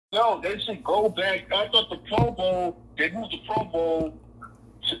Yo, they should go back. I thought the Pro Bowl, they moved the Pro Bowl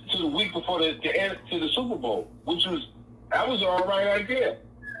to the week before to the Super Bowl, that was an all right idea.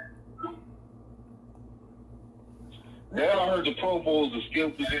 Now I heard the Pro Bowl is a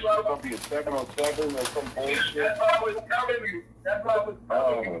skill position. It's going to be a 7-on-7 or some bullshit. That's why I was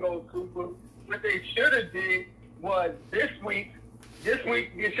telling you. Cooper. What they should have did was this week,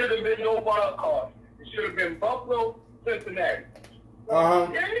 it should have been no wild card. It should have been Buffalo, Cincinnati.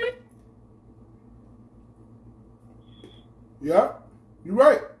 Yeah, you're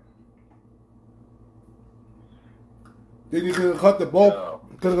right. Then you could have cut the bowl.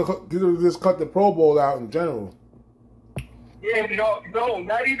 Could have just cut the Pro Bowl out in general. Yeah, no,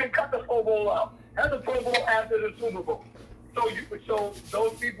 not even cut the Pro Bowl out. Have the Pro Bowl after the Super Bowl. So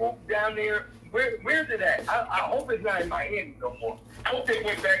those people down there, where's it at? I hope it's not in Miami no more. I hope they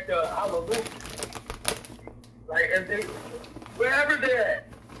went back to Honolulu. Like, wherever they're at.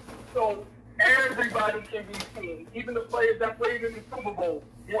 So everybody can be seen. Even the players that played in the Super Bowl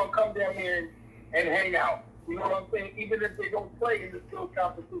want to come down here and hang out. You know what I'm saying? Even if they don't play in the skill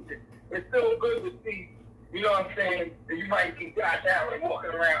competition. It's still good to see, you know what I'm saying, that you might see Josh Allen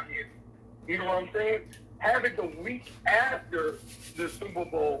walking around here. You know what I'm saying? Have it the week after the Super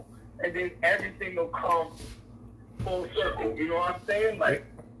Bowl, and then everything will come full circle. You know what I'm saying? Like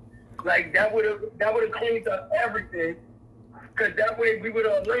that would have cleaned up everything, because that way we would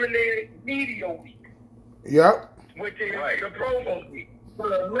have eliminated media week. Yep. Which is the Pro Bowl week. We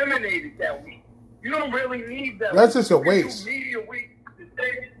would have eliminated that week. You don't really need that. That's just a waste. Media week.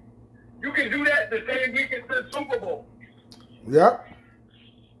 You can do that the same week as the Super Bowl. Yep.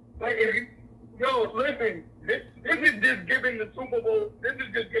 Like listen, this is just giving the Super Bowl. This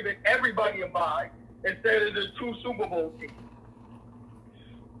is just giving everybody a bye instead of the 2 Super Bowl teams.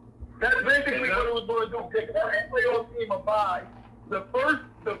 That's basically what it was going to do. Give every playoff team a bye. The first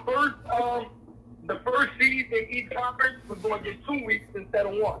seed in each conference was going to get 2 weeks instead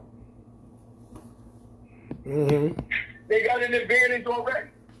of 1. Mm-hmm. They got an advantage already.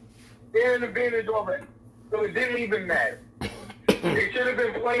 They're an advantage already. So it didn't even matter. They should have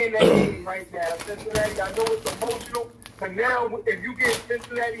been playing that game right now. Cincinnati, I know it's emotional, but now if you get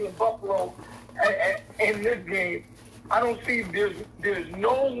Cincinnati and Buffalo in this game, I don't see there's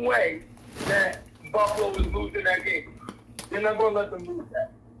no way that Buffalo is losing that game. They're not going to let them lose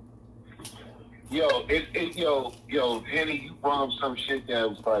that. Yo, Henny, you brought up some shit that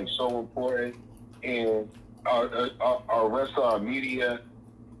was like so important, and our rest of our media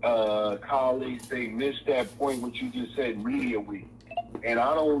colleagues, they missed that point, what you just said, media week. And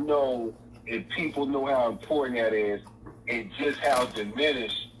I don't know if people know how important that is and just how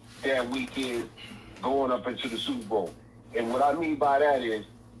diminished that week is going up into the Super Bowl. And what I mean by that is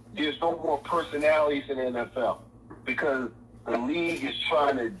there's no more personalities in the NFL because the league is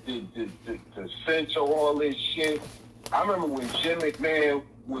trying to censor all this shit. I remember when Jim McMahon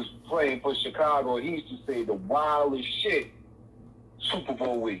was playing for Chicago, he used to say the wildest shit Super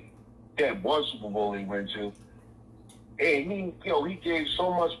Bowl week. That one Super Bowl he went to. And he gave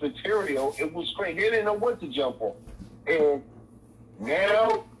so much material, it was great. They didn't know what to jump on. And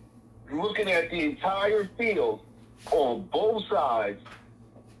now, looking at the entire field on both sides,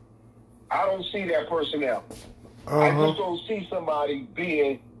 I don't see that personnel. I just don't see somebody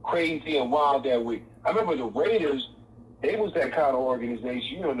being crazy and wild that week. I remember the Raiders, they was that kind of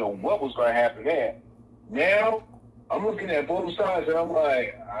organization. You don't know what was going to happen there. Now, I'm looking at both sides, and I'm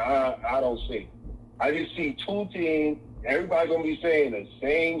like, I don't see. I just see 2 teams. Everybody going to be saying the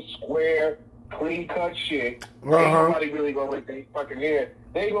same square, clean-cut shit. Ain't nobody really going to let their fucking hair.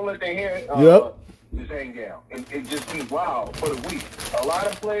 They ain't going to let their hair just hang down. And just be wild for the week. A lot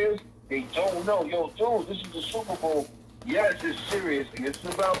of players, they don't know. Yo, dude, this is the Super Bowl. Yes, it's serious, and it's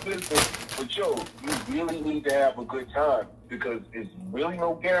about business. But, yo, you really need to have a good time because it's really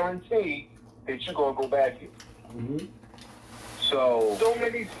no guarantee that you're going to go back here. Mm-hmm. So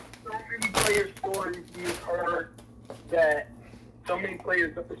many player stories you've heard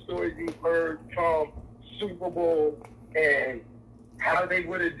stories you've heard from Super Bowl and how they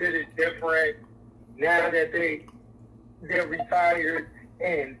would have did it different now that they're retired,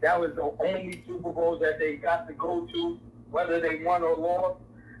 and that was the only Super Bowl that they got to go to, whether they won or lost.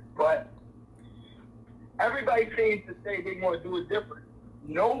 But everybody seems to say they want to do it different.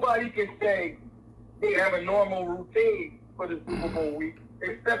 Nobody can say they have a normal routine for the Super Bowl week,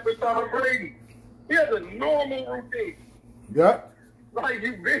 except for Tom Brady. He has a normal routine. Yeah. Like,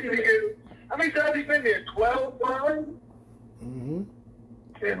 you've been there. How many times have you been there? 12 times? Mm-hmm.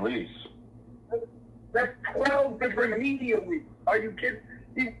 At least. That's 12 different media weeks. Are you kidding?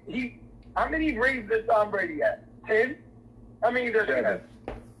 How many rings does Tom Brady have? 10? I mean, there's 7.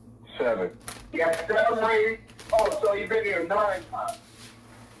 7. Yeah, 7 rings. Oh, so you've been here 9 times.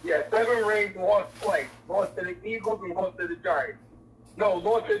 Yeah, 7 rings, lost twice. Lost to the Eagles and lost to the Giants. No,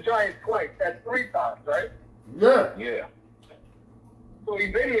 lost to the Giants twice. That's 3 times, right? Yeah. Yeah. So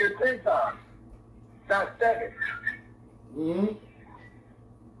he's been here 10 times, not 7. Mm-hmm.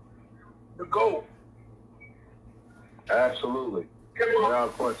 The GOAT. Absolutely.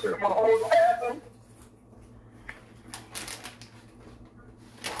 Without question. Mahomes has him.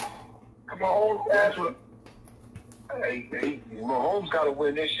 Mahomes has him. Hey, Mahomes got to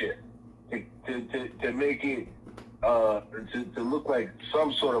win this shit to make it to look like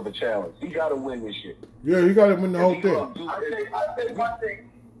some sort of a challenge. He got to win this shit. Yeah, you got to win the whole thing. I'll say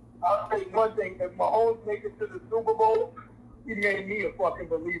one thing. If Mahomes make it to the Super Bowl, he made me a fucking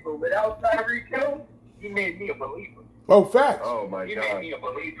believer. Without Tyreek Hill, he made me a believer. Oh, facts. Oh my He God. made me a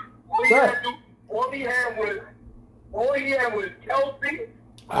believer. All he had was Kelsey,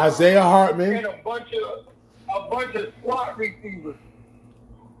 Isaiah Hartman. and a bunch of slot receivers.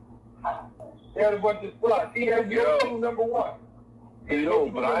 They had a bunch of slots. He had your number 1. You know,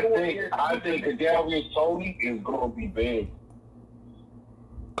 but I think Kadarius Toney is going to be big.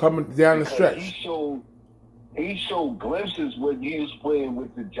 Coming down the Because stretch. He showed glimpses when he was playing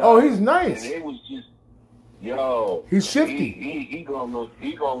with the Giants. Oh, he's nice. And it was just, He's shifty. He gonna look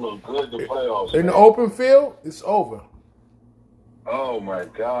good in the playoffs. In the man. open field, it's over. Oh my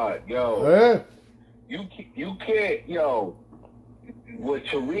God, Yeah. you can't, what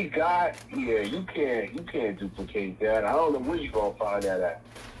Tariq got, you can't duplicate that. I don't know where you gonna find that at.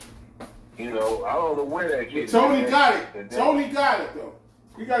 I don't know where that kid. Tony got it. Tony got it, though.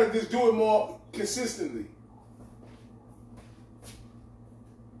 We got to just do it more consistently.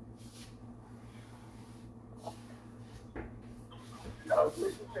 I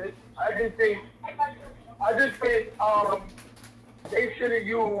just think they should have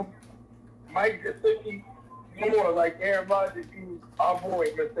used Mike Gesicki more like Aaron Rodgers used our boy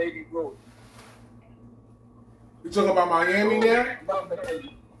Mercedes Lewis. You talking about Miami now? Not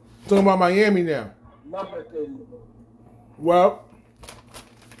Mercedes. Talking about Miami now. Not Mercedes. Well,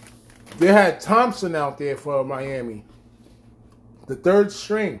 they had Thompson out there for Miami. The third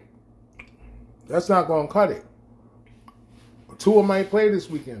string. That's not going to cut it. Tua might play this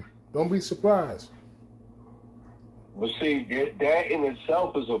weekend. Don't be surprised. But see, that in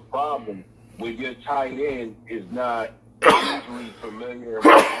itself is a problem when your tight end is not easily familiar and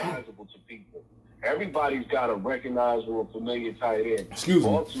recognizable to people. Everybody's got a recognizable, familiar tight end. Excuse me.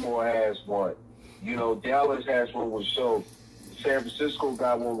 Baltimore has one. Dallas has one with Schultz. San Francisco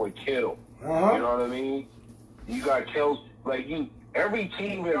got one with Kittle. Uh-huh. You know what I mean? You got Kelsey. Every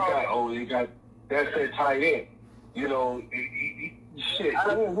team has got, that's their tight end. Shit.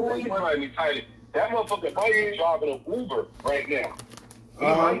 Who you driving me tight end? That motherfucker might be driving an Uber right now. He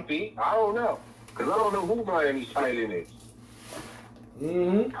might be. I don't know. Because I don't know who Miami's tight end is.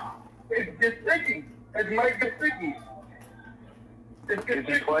 Mm-hmm. It's Gesicki. It's Mike Gesicki. Is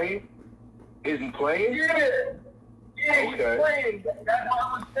he playing? Is he playing? Yeah. Yeah, he's playing. That's what I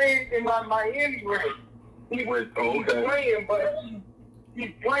was saying in my Miami race. He's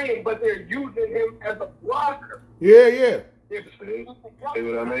playing, but they're using him as a blocker. Yeah. See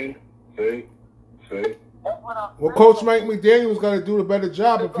what I mean? See? Well, Coach Mike McDaniel's got to do a better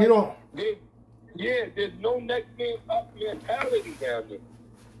job if he don't. There's no next man up mentality down there.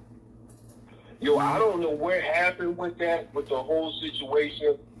 I don't know what happened with that, with the whole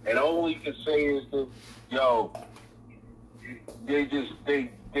situation. And all we can say is that, they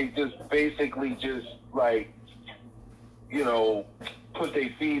just basically just put their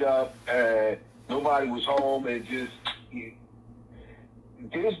feet up and nobody was home and just,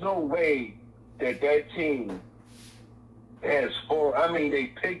 there's no way that team has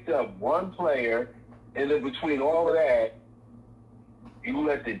they picked up one player and then between all of that, you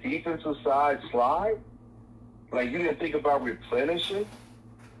let the defensive side slide? You didn't think about replenishing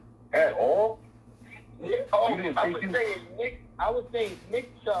at all? Yeah, I was saying Nick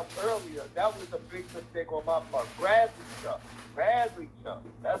Chubb earlier. That was a big mistake on my part. Bradley Chubb.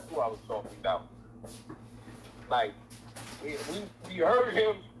 That's who I was talking about. We heard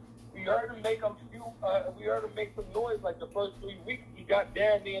him. We heard him make some noise the first 3 weeks. He got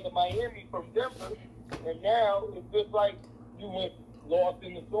down there to Miami from Denver, and now it's just like you went lost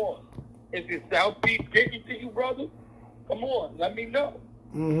in the sauce. Is it South Beach getting to you, brother? Come on, let me know.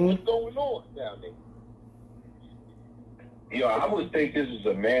 Mm-hmm. What's going on down there? I would think this is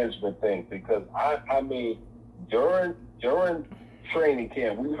a management thing because during training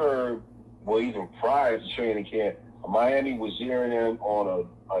camp, we heard, even prior to training camp, Miami was zeroing in on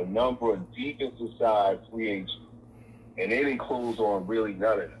a number of defensive side free agents, and they didn't close on really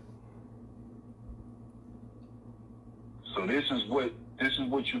none of them. So this is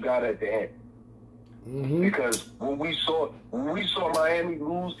what you got at the end. Mm-hmm. Because when we saw Miami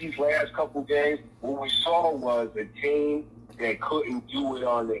lose these last couple games, what we saw was a team that couldn't do it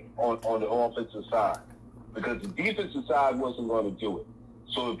on the offensive side, because the defensive side wasn't going to do it.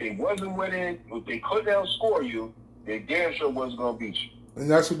 So if they wasn't winning, if they couldn't outscore you, they damn sure wasn't going to beat you. And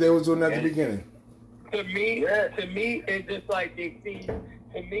that's what they was doing at the beginning. To me, it's just like they see.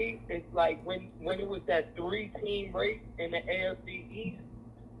 To me, it's like when it was that 3-team race in the AFC East,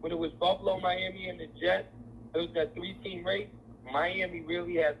 when it was Buffalo, Miami, and the Jets. It was that 3-team race. Miami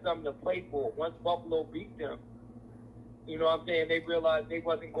really had something to play for. Once Buffalo beat them, you know what I'm saying, they realized they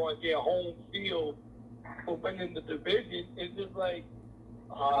wasn't going to get home field for winning the division. It's just like,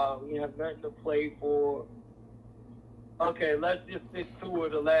 we have nothing to play for. Okay, let's just sit through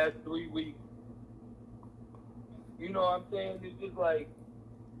it the last 3 weeks. You know what I'm saying? It's just like,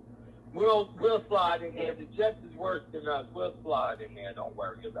 we'll slide in there. The Jets is worse than us. We'll slide in there. Don't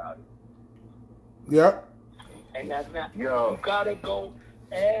worry about it. Yep. And that's not. You gotta go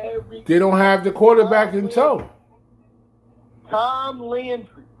every. They don't have the quarterback in tow. Tom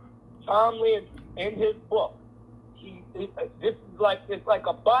Landry, in his book, it's like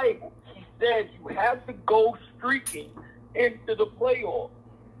a Bible. He says you have to go streaking into the playoffs.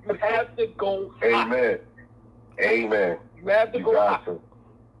 You have to go hot. Amen. Amen. You have to go hot.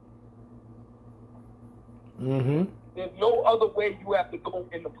 Mm-hmm. There's no other way you have to go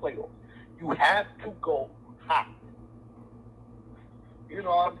in the playoffs. You have to go hot. You know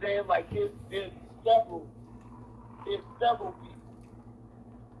what I'm saying? Like, there's several people.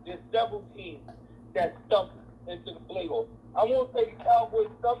 There's several teams that stumbled into the playoffs. I won't say the Cowboys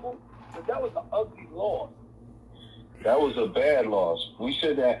stumbled, but that was an ugly loss. That was a bad loss. We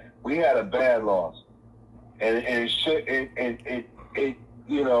said that we had a bad loss, and it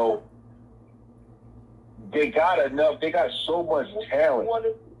you know, they got enough. They got so much talent.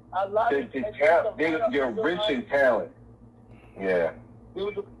 They're rich in talent. Yeah. There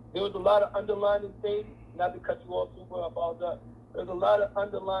was a lot of underlying things. Not to cut you off, Super, I apologize. There's a lot of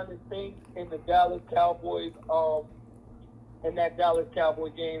underlying things in the Dallas Cowboys, in that Dallas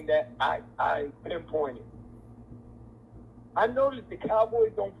Cowboy game that I pinpointed. I noticed the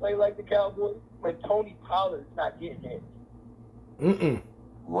Cowboys don't play like the Cowboys when Tony Pollard's not getting in.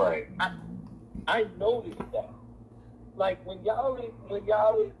 Right. I noticed that. Like when y'all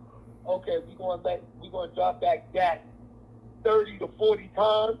okay, we're gonna drop back that 30 to 40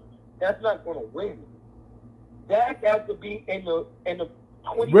 times. That's not gonna win. That has to be in the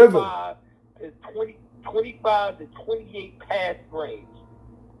 25 to 28 pass range.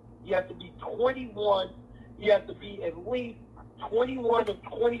 You have to be 21. You have to be at least 21 of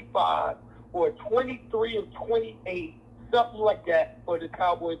 25 or 23 of 28, something like that, for the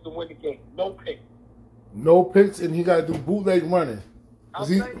Cowboys to win the game. No picks. No picks, and he got to do bootleg running. I'm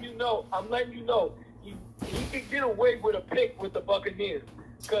letting you know. He can get away with a pick with the Buccaneers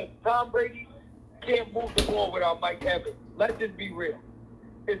because Tom Brady can't move the ball without Mike Evans. Let's just be real.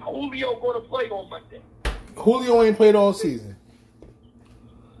 Is Julio going to play on Monday? Julio ain't played all season.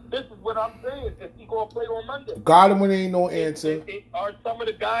 This is what I'm saying. Is he going to play on Monday? Godwin ain't no answer. Are some of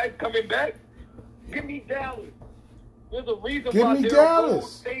the guys coming back? Give me Dallas. There's a reason Give why me they're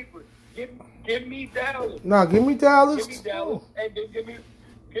Dallas. favorites. Give me Dallas. Nah, give me Dallas. Give me Dallas, and then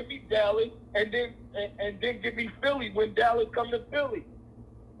give me Dallas, and then give me Philly when Dallas come to Philly.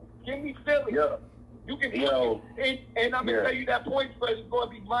 Give me Philly. Yeah. You can book it, and I'm gonna tell you that point spread is going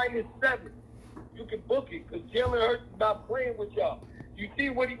to be -7. You can book it because Jalen Hurts is not playing with y'all. You see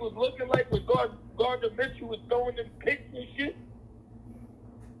what he was looking like when Gardner Minshew was throwing them picks and shit.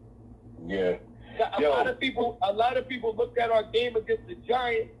 Yeah. A lot of people looked at our game against the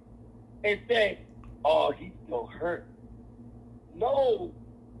Giants and said, "Oh, he's still hurt." No,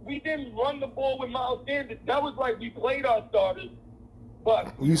 we didn't run the ball with Miles Sanders. That was like we played our starters,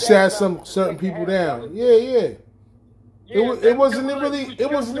 but You sat some certain people down. Yeah. It wasn't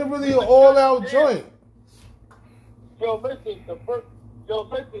really an all out joint. Listen,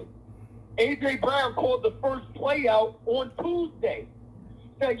 A.J. Brown called the first play out on Tuesday.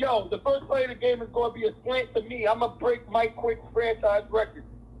 Said, the first play of the game is going to be a slant to me. I'm going to break Mike Quick's franchise record.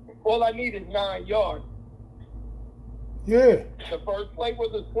 All I need is 9 yards. Yeah. The first play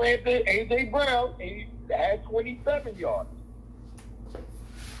was a slant to A.J. Brown, and he had 27 yards.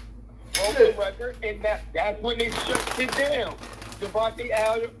 Broken record, and that's when they shut it down. Devontae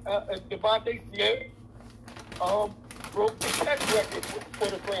Smith broke the catch record for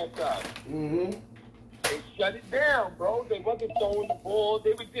the franchise. Mm-hmm. They shut it down, bro. They wasn't throwing the ball.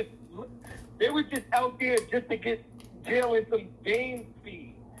 They were just out there just to get Jalen some game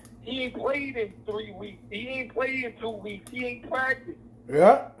speed. He ain't played in 3 weeks. He ain't played in 2 weeks. He ain't practiced.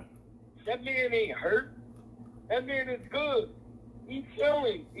 Yeah. That man ain't hurt. That man is good. He's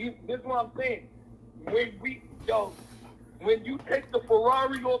chilling. This is what I'm saying. When you take the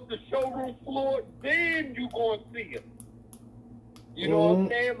Ferrari off the showroom floor, then you gonna see him. You know what I'm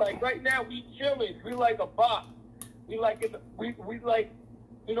saying? Like right now, we chilling. We like a box. We like,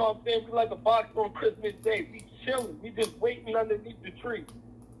 you know what I'm saying? We like a box on Christmas Day. We chilling. We just waiting underneath the tree.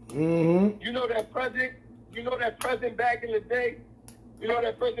 Mm-hmm. You know that present? You know that present back in the day? You know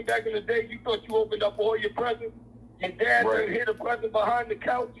that present back in the day? You thought you opened up all your presents? Your dad Right. hit a present behind the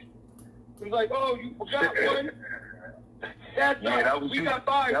couch. He was like, oh, you forgot one? That's Yeah, right. We got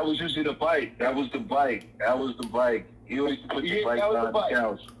five. that was usually the bike. That was the bike. He always put the bike that was on the the bike.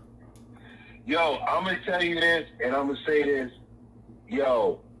 couch. Yo, I'm gonna tell you this, and I'm gonna say this.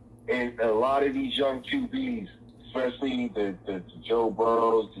 Yo, and a lot of these young QBs, especially the Joe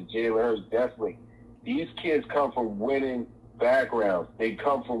Burrows, the Jalen Hurts, definitely. These kids come from winning backgrounds. They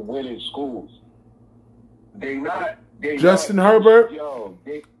come from winning schools. Justin Herbert? Yo,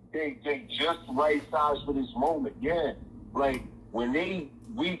 they just right size for this moment. Yeah. Like when they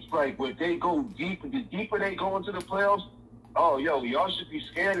reach, like when they go deep, the deeper they go into the playoffs, oh yo, y'all should be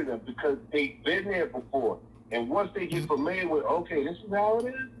scared of them because they've been there before. And once they get familiar with, okay, this is how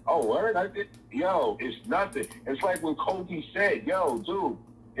it is. Oh, word, yo, it's nothing. It's like when Kobe said, yo, dude,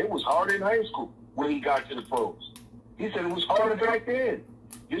 it was hard in high school when he got to the pros. He said it was harder back then.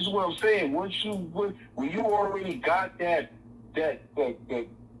 This is what I'm saying. When you already got that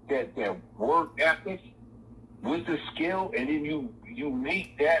work ethic with the skill, and then you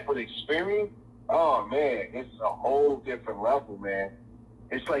meet that with experience, oh man, it's a whole different level, man.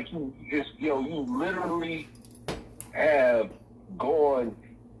 It's like you literally have gone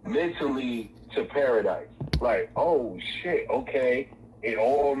mentally to paradise. Like, oh shit, okay, it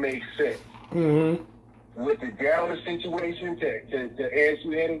all makes sense. Mm-hmm. With the Dallas situation, to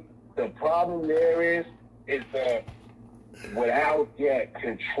answer Eddie, the problem there is that without that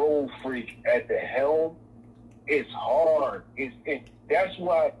control freak at the helm, it's hard. That's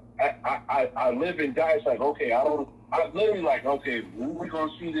why I live and die. It's like, okay, I'm literally like, okay, who are we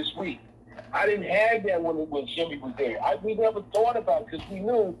gonna see this week? I didn't have that when Jimmy was there. We never thought about it because we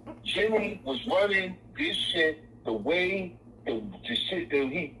knew Jimmy was running this shit the way the shit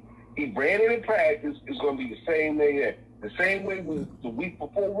that he ran it in practice is going to be the same way there. The same way the week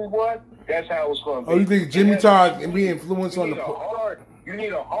before we won, that's how it's going to be. Oh, you think Jimmy Todd can be influenced on the... You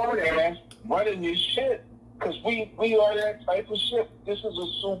need a hard ass running this shit because we are that type of shit. This is a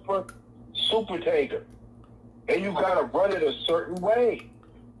super tanker. And you got to run it a certain way.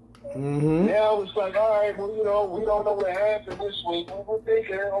 Mm-hmm. Now it's like, all right, well, we don't know what happened this week. We're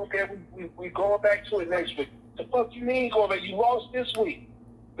thinking, okay, we going back to it next week. The fuck you mean going back? You lost this week.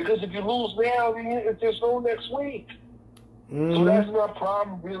 Because if you lose now, then there's no next week. Mm-hmm. So that's my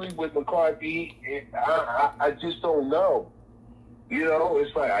problem really with McCarthy. I just don't know.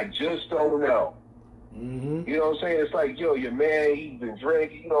 It's like, I just don't know. Mm-hmm. You know what I'm saying? It's like, yo, your man, he's been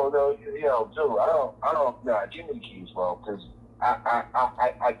drinking. You don't know. Dude, I don't, nah, give me the keys, bro, because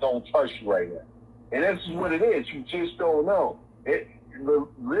I don't trust you right now. And that's what it is. You just don't know.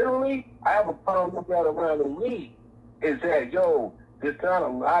 Literally, I have a problem with that around the league. Is that, yo, there's not a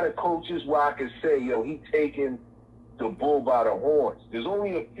lot of coaches where I can say, yo, he taking the bull by the horns. There's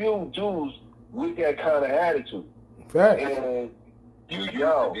only a few dudes with that kind of attitude. Fact. And you used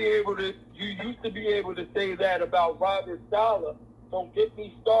to be able to say that about Robert Saleh. Don't get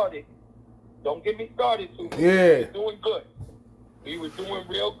me started. Don't get me started, too. Yeah. He was doing good. He was doing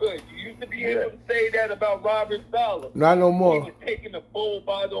real good. You used to be able to say that about Robert Saleh. Not no more. He was taking the bull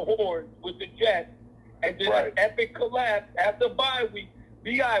by the horns with the Jets. And then an epic collapse after bye week.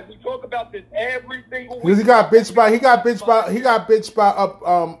 B.I., we talk about this every single week. Because he got bitched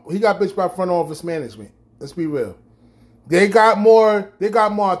by front office management. Let's be real. They got more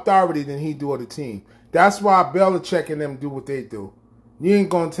authority than he do on the team. That's why Belichick and them do what they do. You ain't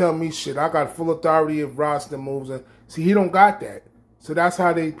gonna tell me shit. I got full authority if roster moves. And see, he don't got that. So that's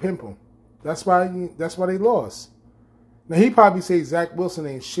how they pimp him. That's why they lost. Now, he probably say Zach Wilson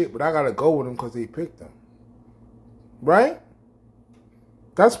ain't shit, but I got to go with him because they picked him. Right?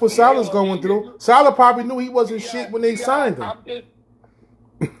 That's what Saleh's going through. Saleh probably knew he wasn't shit when they signed him. I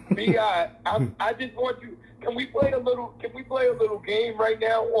just want you... Can we play a little game right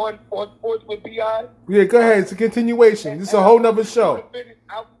now on Sports with B.I.? Yeah, go ahead. It's a continuation. This is a whole nother show.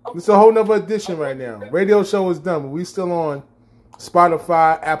 This is a whole nother edition right now. Radio show is done, but we still on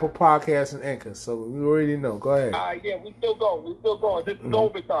Spotify, Apple Podcasts, and Anchor. So we already know. Go ahead. Yeah, we still going. This is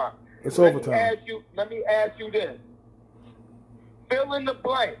overtime. It's overtime. Let me ask you this. Fill in the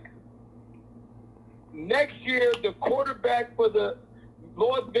blank. next year the quarterback for the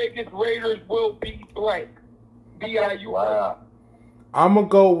Las Vegas Raiders will be blank. B-I-U. Wow. I'm gonna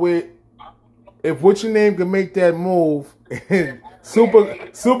go with if what's your name can make that move. Super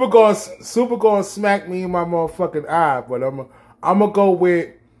gonna smack me in my motherfucking eye. But I'm gonna go with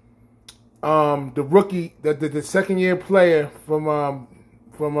the rookie, the second year player from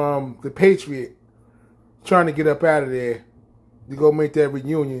the Patriot, trying to get up out of there to go make that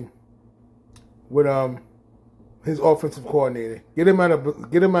reunion with his offensive coordinator. Get him out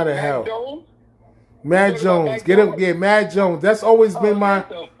of hell. Jones? Matt Jones. Get him. Yeah, Matt Jones. That's always been my.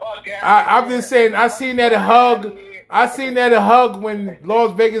 I'm just saying. I seen that a hug when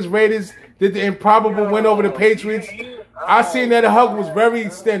Las Vegas Raiders did the improbable win over the Patriots. I seen that a hug was very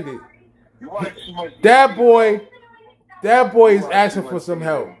extended. That boy is asking for some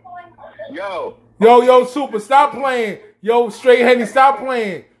help. Yo, Super, stop playing. Yo, Straight Henny, stop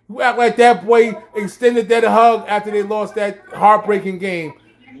playing. You act like that boy extended that hug after they lost that heartbreaking game.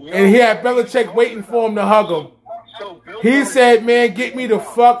 And he had Belichick waiting for him to hug him. He said, man, get me the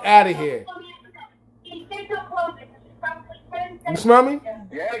fuck out of here. You smell me?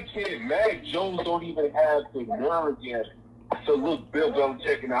 That kid, Mac Jones, don't even have the nerve yet to look Bill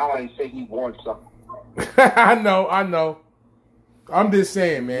Belichick in the eye and say he wants something. I know. I'm just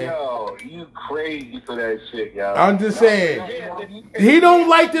saying, man. Yo, you crazy for that shit, yo. I'm just saying. He don't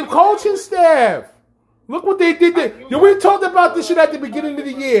like the coaching staff. Look what they did there. Yo, we talked about this shit at the beginning of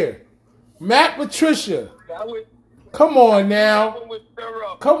the year. Matt Patricia. Come on now.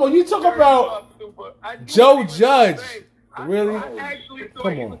 Come on, you talk about Joe Judge. Really? I actually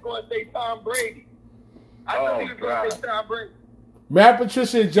thought he was going to say Tom Brady. I thought he was going to say Tom Brady. Matt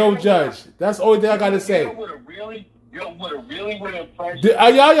Patricia and Joe Judge. That's the only thing I got to say. Y'all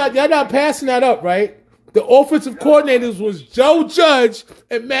not passing that up, right? The offensive coordinators was Joe Judge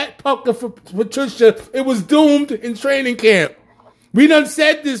and Matt Pucker for Patricia. It was doomed in training camp. We done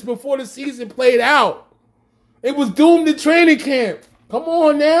said this before the season played out. It was doomed in training camp. Come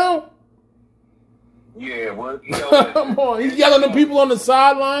on now. Yeah, well, come on. He's yelling at people on the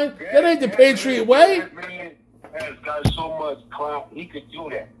sideline. That ain't the Patriot way. That man has got so much clout. He could do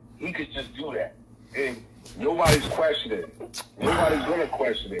that. He could just do that. And nobody's questioning it. Nobody's going to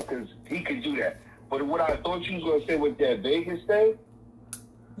question it because he could do that. But what I thought you was going to say with that Vegas thing,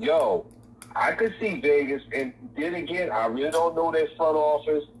 yo, I could see Vegas. And then again, I really don't know their front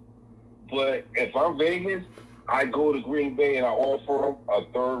office. But if I'm Vegas, I go to Green Bay and I offer them a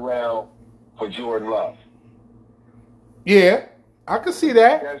third round for Jordan Love. Yeah, I can see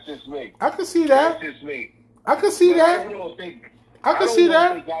that. That's just me. I can see that. That's just me. I can see that. I can see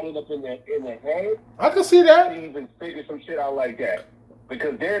that. They got it up in the head. I can see that. To even figure some shit out like that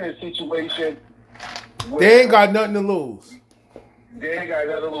because they're in a situation. They ain't got nothing to lose. They ain't got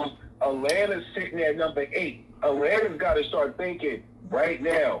nothing to lose. Atlanta's sitting at number 8. Atlanta's got to start thinking right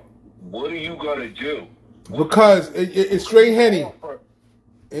now. What are you gonna do? Because it's Straight Henny.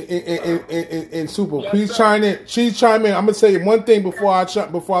 In Super, please chime in. She's chime in. I'm gonna say one thing before I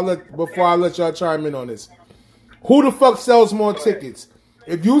let y'all chime in on this. Who the fuck sells more tickets?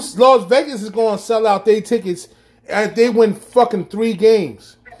 If Las Vegas is gonna sell out their tickets, and they win fucking 3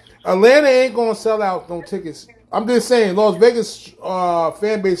 games, Atlanta ain't gonna sell out no tickets. I'm just saying, Las Vegas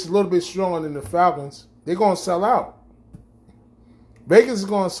fan base is a little bit stronger than the Falcons. They're gonna sell out. Vegas is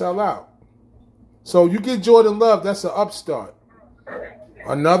gonna sell out. So you get Jordan Love, that's an upstart.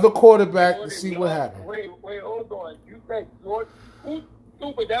 Another quarterback to see what happens. Wait, hold on. You think George? Who's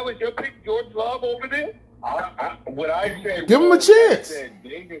stupid? That was your pick, George Love over there? What I said. Give him a chance.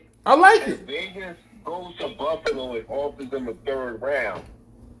 I like it. Vegas goes to Buffalo and offers them a third round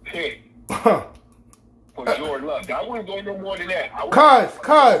pick for Jordan Love. I wouldn't go no more than that. Cuz,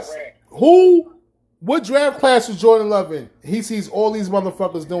 what draft class was Jordan Love in? He sees all these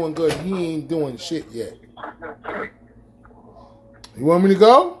motherfuckers doing good. He ain't doing shit yet. You want me to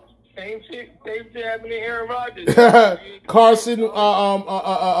go? Same shit happened to Aaron Rodgers. Carson,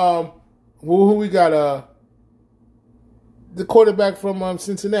 who we got? The quarterback from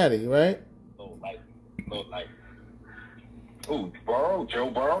Cincinnati, right? Low light. Ooh, Burrow, Joe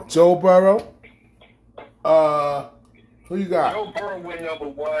Burrow. Joe Burrow. Who you got? Joe Burrow went number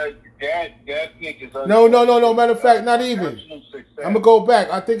 1. That pick is No. Matter of fact, not even. I'm gonna go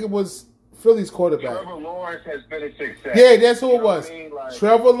back. I think it was Philly's quarterback. Trevor Lawrence has been a success. Yeah, that's who it was.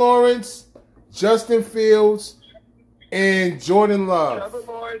 Trevor Lawrence, Justin Fields, and Jordan Love.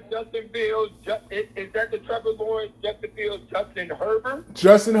 Trevor Lawrence, Justin Fields. Is that the Trevor Lawrence, Justin Fields, Justin Herbert?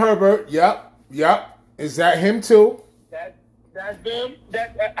 Justin Herbert. Yep. Is that him too? That's them.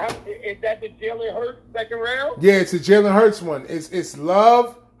 Is that the Jalen Hurts second round? Yeah, it's the Jalen Hurts one. It's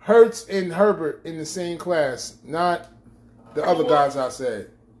Love, Hurts and Herbert in the same class, not the other guys I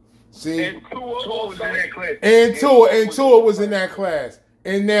said. See? And Tua was in that class. And Tua was in that class.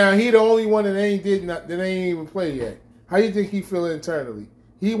 And now he the only one that ain't even play yet. How you think he feel internally?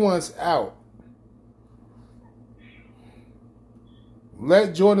 He wants out.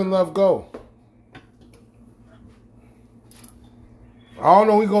 Let Jordan Love go. I don't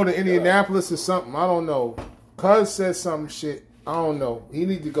know. We go to Indianapolis or something. I don't know. Cuz said some shit. I don't know. He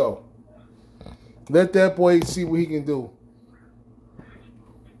need to go. Let that boy see what he can do.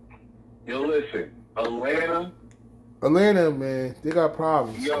 Yo, listen, Atlanta, man, they got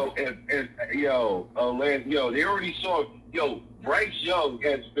problems. Atlanta, they already saw. Bryce Young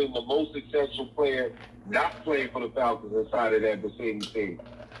has been the most successful player not playing for the Falcons inside of that Mercedes team.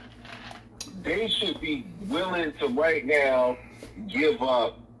 They should be willing to right now give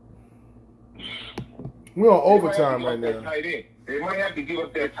up. We're on overtime right now. They might have to give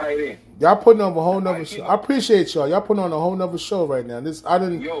up that tight end. Y'all putting on a whole nother show. I appreciate y'all. Y'all putting on a whole nother show right now.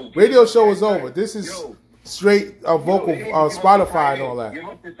 Radio show is over. This is straight vocal Spotify and all that. Give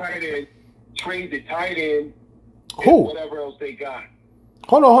up the tight end, trade the tight end, who? Whatever else they got.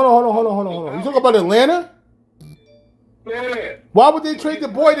 Hold on. You talking about Atlanta? Yeah. Why would they trade the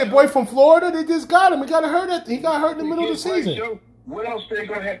boy from Florida? They just got him. He got hurt in the middle of the season. What else they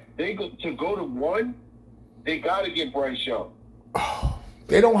gonna have? To go to one. They gotta get Bryce Young.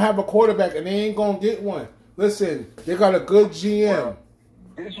 They don't have a quarterback, and they ain't gonna get one. Listen, they got a good GM. Well,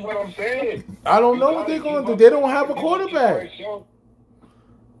 this is what I'm saying. I don't know what they're gonna do. They don't have a quarterback.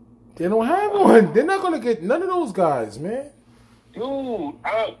 They don't have one. They're not gonna get none of those guys, man. Dude,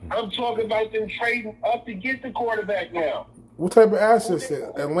 I'm talking about them trading up to get the quarterback now. What type of assets?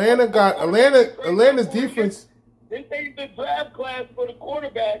 Atlanta's defense. This ain't the draft class for the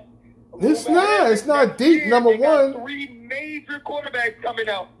quarterback. It's not deep. Number one. 3 major quarterbacks coming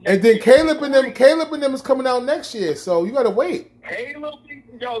out. And then Caleb and them is coming out next year. So you gotta wait. Caleb,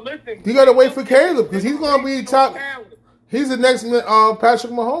 listen. You gotta wait for Caleb because he's gonna be top. He's the next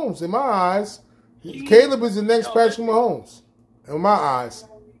Patrick Mahomes in my eyes. Caleb is the next Patrick Mahomes in my eyes.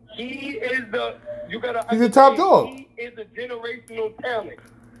 He is He's a top dog. He is a generational talent.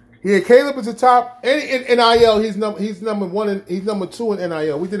 Yeah, Caleb is the top. In NIL, he's number one. He's number 2 in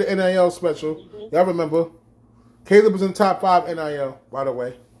NIL. We did an NIL special. Y'all remember? Caleb was in the top 5 NIL, by the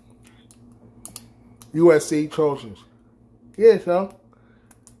way. USC Trojans. Yeah, so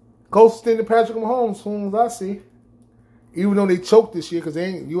closest thing to Patrick Mahomes, as soon as I see. Even though they choked this year because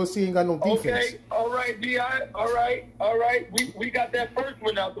USC ain't got no defense. Okay, all right, B.I. All right. We got that first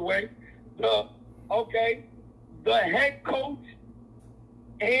one out the way. The head coach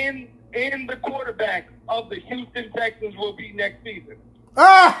and the quarterback of the Houston Texans will be next season.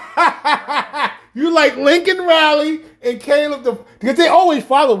 You like Lincoln Riley and Caleb because they always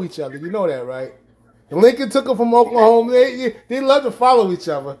follow each other. You know that, right? And Lincoln took them from Oklahoma. They love to follow each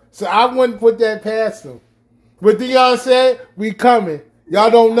other. So I wouldn't put that past them. What Deion said, we coming. Y'all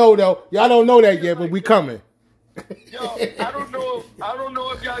don't know though. Y'all don't know that yet, but we coming. Yo, I don't know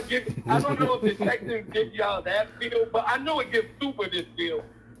if y'all I don't know if the Texans give y'all that feel, but I know it gives Super this feel.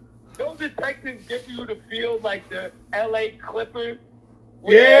 Don't the Texans give you the feel like the LA Clippers?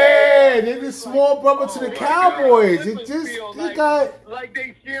 Yeah, they're the small brother to the Cowboys. It just like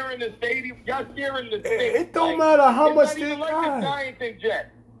they sharing the stadium. Y'all sharing the stadium. It don't matter how much they like the Giants and Jets.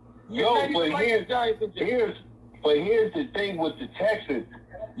 But here's the thing with the Texans.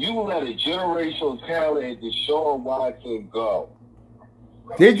 You let a generational talent, Deshaun Watson, go.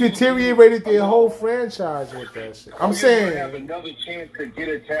 They deteriorated their whole franchise with that shit. I'm saying. Have another chance to get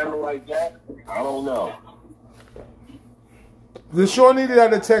a talent like that? I don't know. Deshaun needed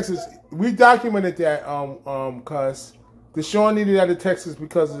out of Texas. We documented that, cuz Deshaun needed out of Texas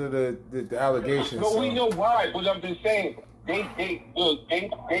because of the allegations. No, we know why, but I'm just saying they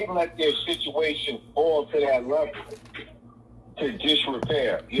let their situation fall to that level to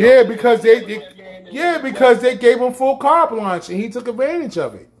disrepair. Yeah, because they gave him full carte blanche and he took advantage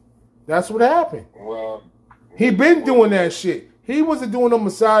of it. That's what happened. Well, he been doing that shit. He wasn't doing no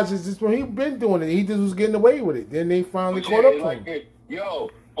massages just when he been doing it. He just was getting away with it. Then they finally caught up to him. You know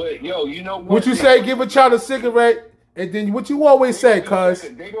what? What you say? Give a child a cigarette, and then what you always say, cuz?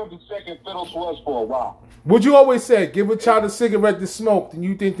 They gonna be second fiddle to us for a while. What you always say? Give a child a cigarette to smoke, and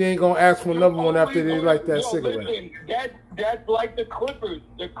you think they ain't gonna ask for another one after they like that cigarette? Listen, that's like the Clippers.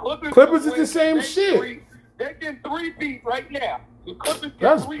 The Clippers is the same shit. They get 3 feet right now. The Clippers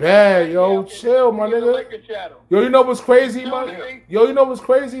that's bad, yo. Chill, my nigga. Yo, you know what's crazy, man? Yo, you know what's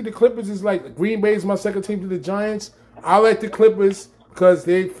crazy? The Clippers is like Green Bay is my second team to the Giants. I like the Clippers because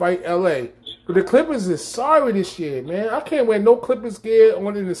they fight LA. But the Clippers is sorry this year, man. I can't wear no Clippers gear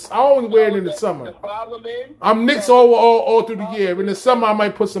on in the. I only wear it in the summer. The problem is, I'm Knicks all through the year. In the summer, I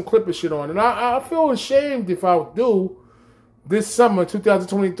might put some Clippers shit on, and I feel ashamed if I do this summer,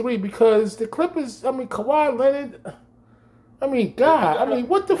 2023, because the Clippers. I mean, Kawhi Leonard. I mean, God. I mean,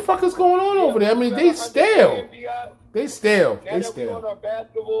 what the fuck is going on over there? I mean, they stale. They stale. They stale.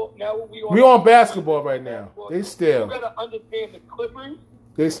 We on basketball right now. They stale. You gotta understand the Clippers.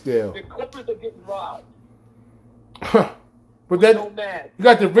 They stale. The Clippers are getting robbed. But then No math. you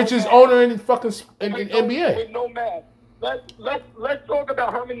got the richest owner in the fucking in NBA. With no math. Let's talk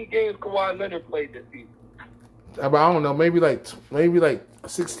about how many games Kawhi Leonard played this season. I don't know, maybe like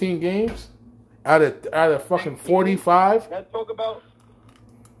 16 games out of fucking 45. Let's talk about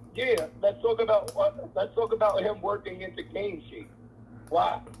him working into game shape.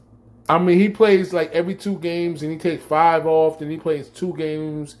 Why? I mean, he plays like every 2 games, and he takes 5 off. Then he plays 2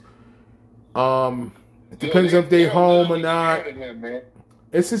 games. It depends if they home or not.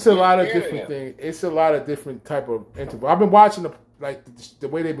 It's just a lot of different things. It's a lot of different type of interval. I've been watching the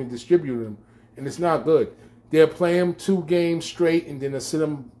way they've been distributing them, and it's not good. They'll play him 2 games straight, and then they'll sit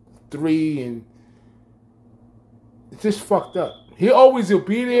him 3, and it's just fucked up. He'll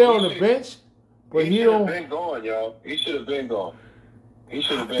be there on the bench, but he don't. He should have been gone, yo. He should have been gone.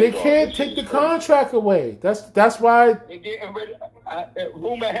 They can't take the contract away. That's why. They're getting rid of,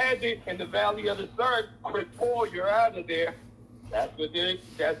 rumor has it in the Valley of the Sun, Chris Paul, you're out of there. That's what they're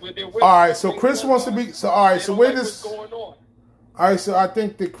waiting. All right, so Chris wants to be. So all right, so where this? What's going on? All right, so I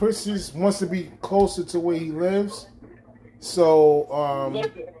think that Chris wants to be closer to where he lives. So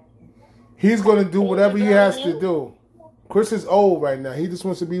he's going to do whatever he has to do. Chris is old right now. He just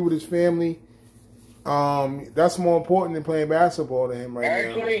wants to be with his family. That's more important than playing basketball to him right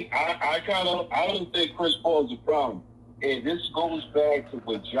now. Actually, I don't think Chris Paul is a problem. And this goes back to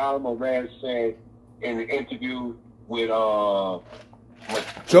what John Moran said in the interview with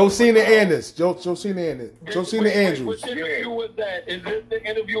Josina Andrews. Josina Andrews. Which interview was that? Is this the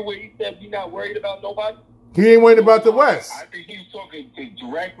interview where he said he's not worried about nobody? He ain't worried about the West. I think he was talking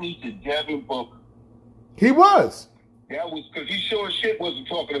directly to Devin Booker. He was. That was because he sure as shit wasn't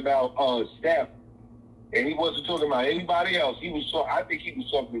talking about Steph, and he wasn't talking about anybody else. I think he was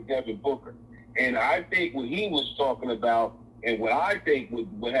talking to Devin Booker, and I think what he was talking about, and what I think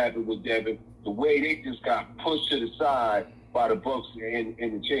what happened with Devin, the way they just got pushed to the side by the Bucks in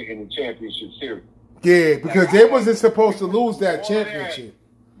the championship series. Yeah, because they wasn't supposed to lose that championship.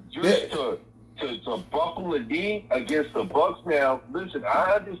 Just to buckle a knee against the Bucks. Now, listen,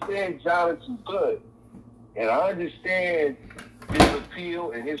 I understand Jonathan good. And I understand his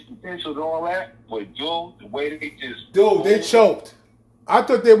appeal and his potential and all that, but dude, the way they just... Dude, they choked. I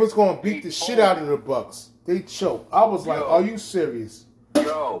thought they was going to beat the shit out of the Bucks. They choked. I was like, are you serious?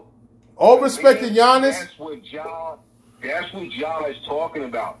 Yo. All respect to Giannis. That's what Ja is talking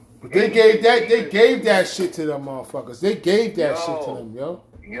about. But they gave that shit to them motherfuckers. They gave that shit to them, yo.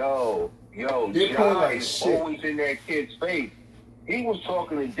 They Ja is always in that kid's face. He was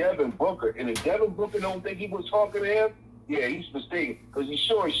talking to Devin Booker, and if Devin Booker don't think he was talking to him, yeah, he's mistaken. Because he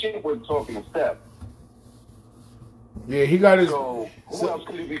sure as shit wasn't talking to Steph. Yeah, he got his... So, who else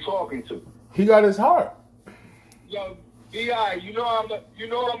could he be talking to? He got his heart. Yo, B.I., you know I'm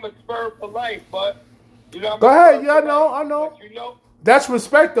a Spur for life, but... Go ahead, yeah, I know. But that's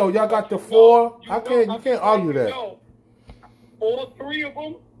respect, though. Y'all got the 4. You can't argue that. All 3 of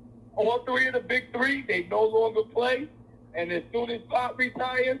them, all 3 of the big 3, they no longer play. And as soon as Pop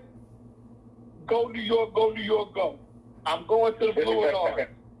retires, go New York, go. I'm going to the Blue and Orange.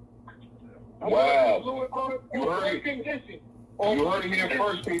 Wow. You heard it here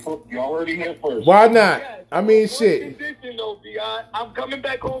first, people. Y'all heard it here first. Why not? Yes. I mean, shit. Condition, though, B.I. I'm coming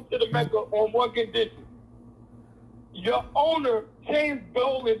back home to the Mecca on one condition. Your owner, James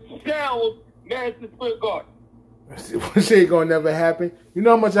Dolan, sells Madison Square Garden. Shit ain't gonna never happen. You know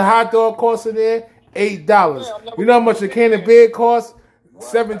how much a hot dog costs in there? $8. You know how much a can of beer costs?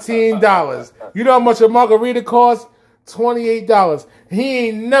 $17. You know how much a margarita costs? $28. He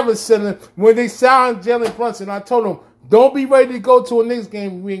ain't never selling. When they signed Jalen Brunson, I told him, don't be ready to go to a Knicks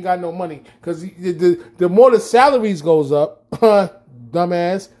game. We ain't got no money. Because the more the salaries goes up,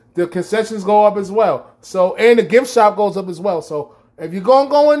 dumbass, the concessions go up as well. So, and the gift shop goes up as well. So if you're going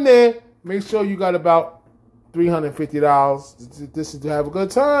to go in there, make sure you got about $350. This is to have a good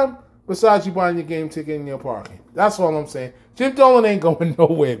time. Besides you buying your game ticket and your parking. That's all I'm saying. Jim Dolan ain't going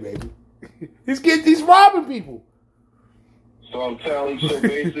nowhere, baby. He's robbing people. So I'm telling you, so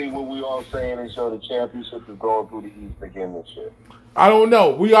basically what we all saying is, so the championship is going through the East again this year. I don't know.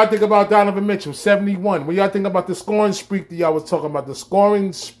 What y'all think about Donovan Mitchell, 71? What y'all think about the scoring streak that y'all was talking about? The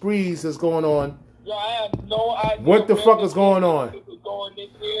scoring sprees that's going on. Yo, I have no idea. What the fuck is going on? Going this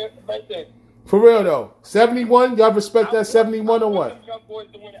year. Listen, For real, though. 71? Y'all respect that 71 or what? I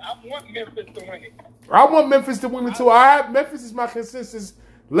want Memphis to win it. I want Memphis to win it, too. I have Memphis is my consensus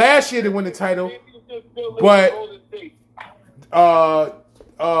last year to win the title. But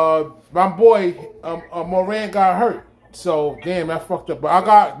my boy Moran got hurt. So, damn, I fucked up. But I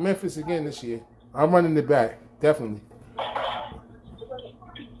got Memphis again this year. I'm running it back. Definitely.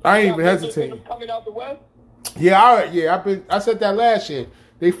 I ain't even hesitating. Coming out the West? Yeah, I said that last year.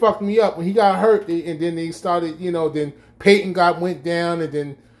 They fucked me up when he got hurt, and then they started, then Peyton went down, and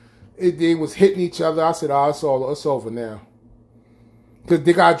then they was hitting each other. I said, it's over now. Because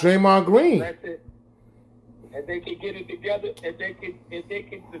they got Draymond Green. That's it. And they can get it together, and they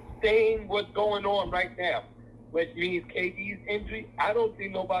can sustain what's going on right now, which means KD's injury. I don't see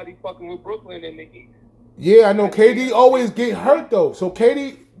nobody fucking with Brooklyn in the East. Yeah, I know. KD always get hurt though. So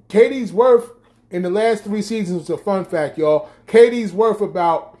KD's worth in the last 3 seasons, a fun fact, y'all. KD's worth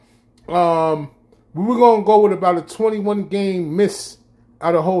about we were gonna go with about a 21 game miss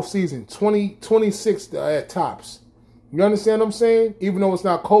out of the whole season. 26 at tops. You understand what I'm saying? Even though it's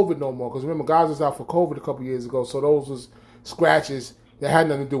not COVID no more, because remember, guys was out for COVID a couple years ago, so those was scratches that had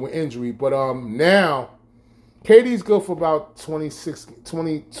nothing to do with injury. But now, KD's good for about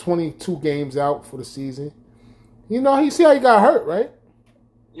 22 games out for the season. You see how he got hurt, right?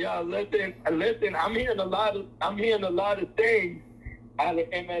 Yeah, listen. I'm hearing a lot of things out of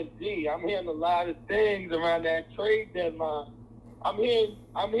MSG. I'm hearing a lot of things around that trade deadline. I'm hearing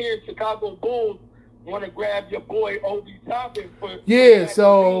Chicago Bulls want to grab your boy Obi Toppin for they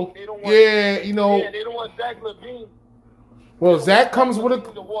don't want Zach LaVine. Well, Zach comes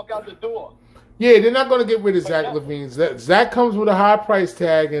with to walk out the door. Yeah, they're not going to get rid of Zach LaVine. Zach comes with a high price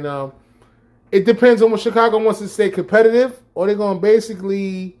tag, and it depends on what Chicago wants to stay competitive, or they're going to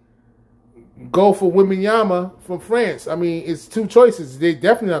basically go for Wembanyama from France. I mean, it's 2 choices. They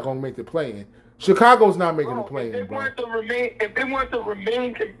definitely not going to make the play-in. Chicago's not making the play-in. If they want to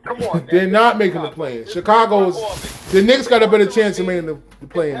remain, come on. They're not making the play-in. The Knicks got a better chance of making the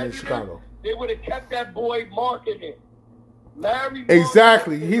play-in than Chicago. They would have kept that boy Markin in.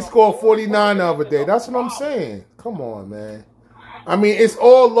 Exactly. He scored 49 the other day. That's what I'm saying. Come on, man. I mean, it's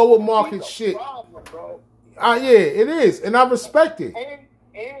all lower market shit. Yeah, it is, and I respect it. And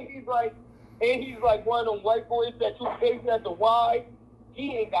he's like one of them white boys that you face at the Y.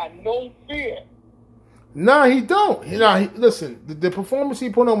 He ain't got no fear. Nah, he don't. Listen, the performance he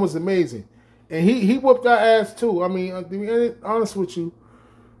put on was amazing, and he whooped our ass too. I mean, to be honest with you,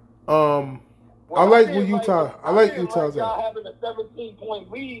 I like what Utah. I like Utah's at. Having a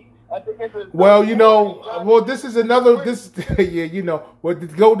 17-point lead at the end of the this is another. Well, to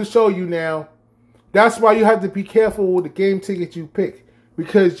go to show you now, that's why you have to be careful with the game ticket you pick,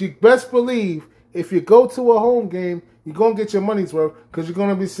 because you best believe if you go to a home game, you're gonna get your money's worth, because you're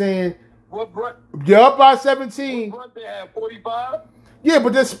gonna be saying, you're up by 17. What they have, 45? Yeah,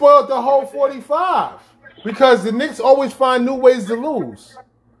 but they spoiled the whole 45 because the Knicks always find new ways to lose.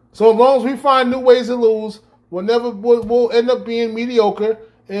 So as long as we find new ways to lose, we'll end up being mediocre,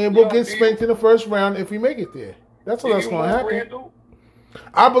 and we'll get spanked in the first round if we make it there. That's what that's going to happen. Randall?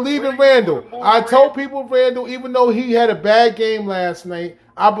 I believe in Randall. I told people Randall, even though he had a bad game last night,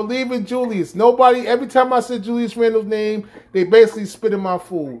 I believe in Julius. Every time I said Julius Randle's name, they basically spit in my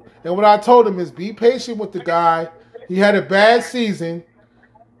food. And what I told him is be patient with the guy. He had a bad season,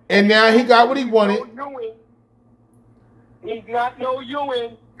 and now he got what he wanted. He's not no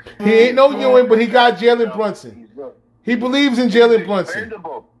Ewing. He ain't no Ewing, but he got Jalen Brunson. He believes in Jalen Brunson.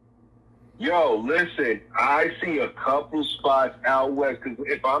 Yo, listen, I see a couple spots out west, because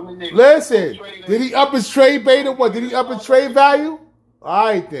if I'm in the... Listen, did he up his trade bait or what? Did he up his trade value? All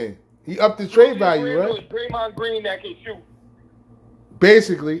right, then. He upped the trade value, right? Draymond Green that can shoot.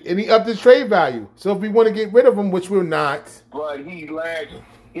 Basically, and he upped his trade value. So if we want to get rid of him, which we're not... But he lacks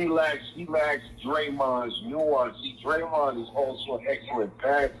Draymond's nuance. See, Draymond is also an excellent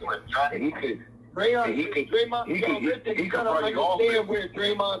passer. And he could... Draymond, you gotta understand where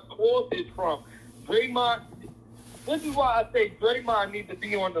Draymond's course is from. This is why I say Draymond needs to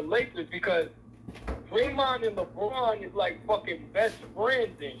be on the Lakers, because Draymond and LeBron is like fucking best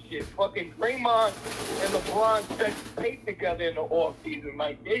friends and shit. Fucking Draymond and LeBron set paint together in the offseason.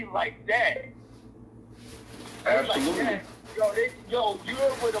 Like, they like that. Absolutely. Like that. Yo, you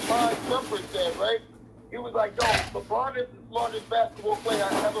heard what Amon Shumpert said, right? He was like, yo, LeBron is the smartest basketball player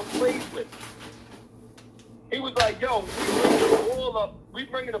I ever played with. He was like, yo, we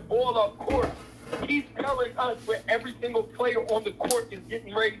bringing the ball up court. He's telling us what every single player on the court is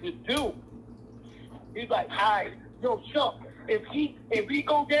getting ready to do. He's like, all right, yo, Chuck, if he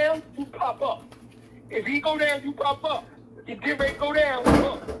go down, you pop up. If he go down, you pop up. He get ready to go down.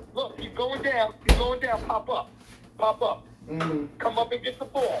 Look, he's going down, pop up. Mm-hmm. Come up and get the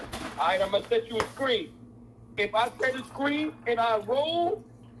ball. All right, I'm going to set you a screen. If I set a screen and I roll,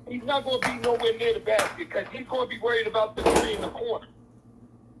 he's not going to be nowhere near the basket because he's going to be worried about the three in the corner.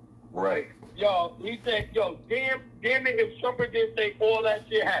 Right. Yo, he said, yo, damn it if Shumpert didn't say all that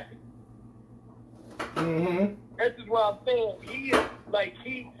shit happened. Mm-hmm. This is what I'm saying. He is, like,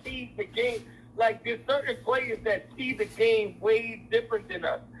 he sees the game. Like, there's certain players that see the game way different than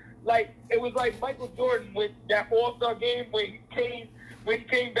us. Like, it was like Michael Jordan with that All-Star game when he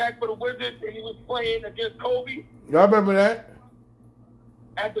came back for the Wizards and he was playing against Kobe. Y'all remember that?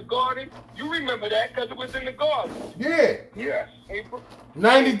 At the Garden. You remember that because it was in the Garden. Yeah. Yes.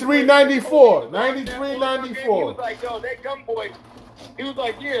 93, 94. 93, He 94. was like, yo, that young boy. He was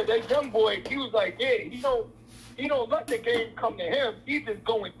like, yeah, that young boy. He was like, yeah, he don't let the game come to him. He just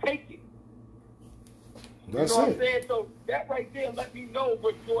go and take it. That's you know what I'm it. saying? So that right there let me know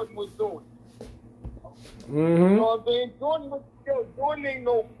what Jordan was doing. Mm-hmm. You know what I'm saying? Jordan ain't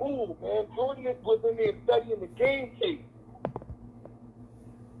no fool, man. Jordan was in there studying the game tape.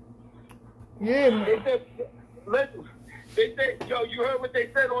 Yeah, man. They said, yo, you heard what they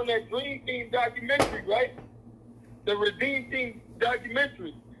said on that Dream Team documentary, right? The Redeem Team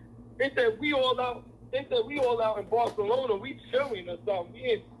documentary. They said we all out in Barcelona. We chilling or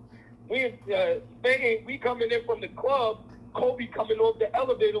something. We in Spain. We coming in from the club. Kobe coming off the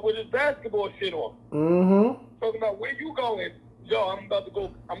elevator with his basketball shit on. Mm-hmm. Talking about where you going? Yo, I'm about to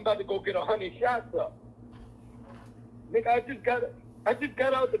go get 100 shots up. Nigga, I just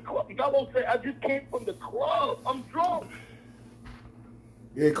got out the club. Mello said I just came from the club. I'm drunk.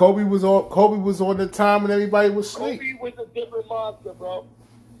 Yeah, Kobe was on the time when everybody was asleep. Kobe was a different monster, bro.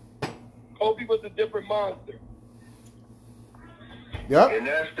 Kobe was a different monster. Yep. And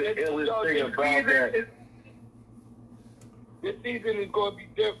that's the illest thing about that. This season is going to be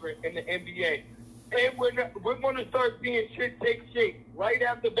different in the NBA. And we're going to start seeing shit take shape right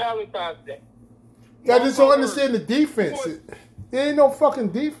after Valentine's Day. Yeah, I just don't understand the defense. There ain't no fucking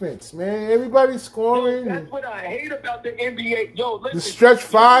defense, man. Everybody's scoring. That's what I hate about the NBA. Yo, listen. The stretch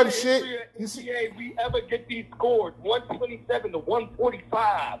five in the shit. history of NBA, we ever get these scores 127 to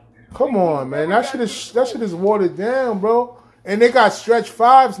 145. Come on, man. That shit is watered down, bro. And they got stretch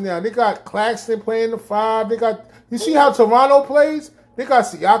fives now. They got Claxton playing the five. You see how Toronto plays? They got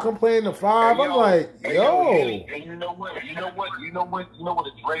Siakam playing the five. Hey, I'm like, yo. And you know what the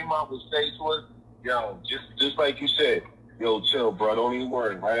Draymond would say to us? Yo, just like you said, yo, chill, bro. Don't even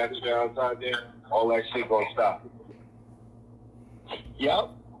worry. Right after Valentine's Day, all that shit gonna stop. Yep.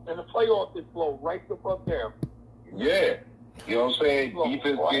 And the playoffs is flow right the fuck down. Yeah. You know what I'm saying?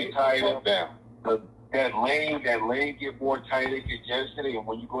 Defense get tighter. Down. That lane get more tighter congested, and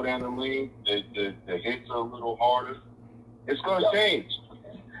when you go down the lane, the hits are a little harder. It's gonna change.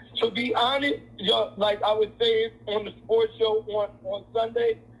 To be honest, yo, like I was saying on the sports show on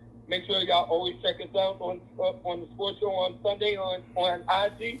Sunday, make sure y'all always check us out on the sports show on Sunday on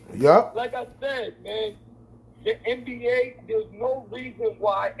IG. Yep. Like I said, man, the NBA, there's no reason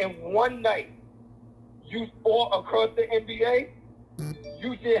why in one night you all across the NBA,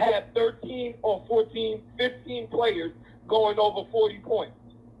 you should have 13 or 14, 15 players going over 40 points.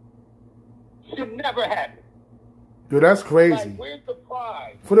 Should never happen. Dude, that's crazy. Like, where's the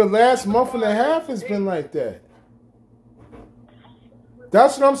pride? For the last month and a half, it's been like that.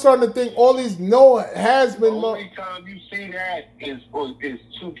 That's what I'm starting to think. All these has The been only time you see that is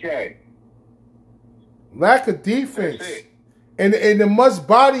 2K. lack of defense. That's it. And the most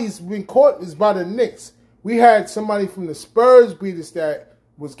bodies been caught is by the Knicks. We had somebody from the Spurs beat us that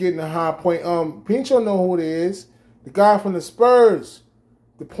was getting a high point. Pincho know who it is. The guy from the Spurs.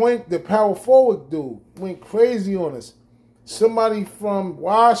 The power forward dude went crazy on us. Somebody from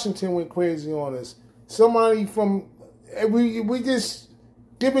Washington went crazy on us. Somebody from we just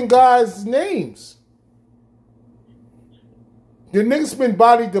giving guys names. The Knicks been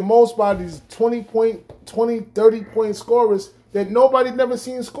bodied the most bodies 20, 30 point scorers that nobody never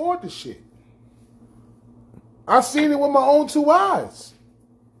seen scored this shit. I seen it with my own two eyes.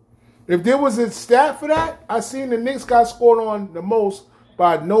 If there was a stat for that, I seen the Knicks got scored on the most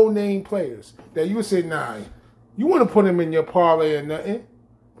by no-name players. That you would say, nah, you wouldn't put him in your parlay or nothing.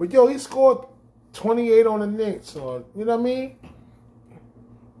 But, yo, he scored 28 on the Knicks. Or, you know what I mean?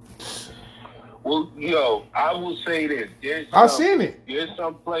 Well, yo, I will say this. I've seen it. There's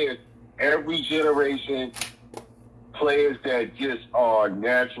some players, every generation players that just are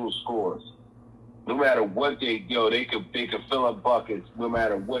natural scorers. No matter what they do, they can fill up buckets. No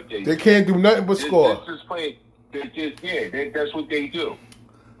matter what they do. They can't do nothing but score. Just play. That's what they do.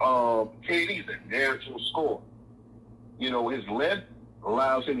 KD's a natural scorer. You know, his length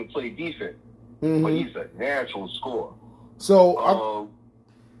allows him to play defense, but he's a natural scorer. So,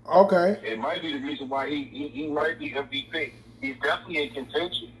 okay. It might be the reason why he might be MVP. He's definitely in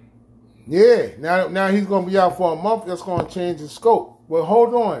contention. Yeah, now he's going to be out for a month. That's going to change the scope. Well,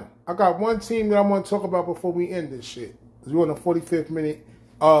 hold on. I got one team that I want to talk about before we end this shit. We're on the 45th minute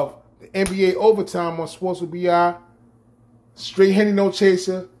of the NBA overtime on Sports with BI. Straight Henny No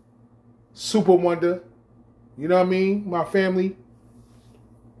Chaser. Super Wonder. You know what I mean? My family.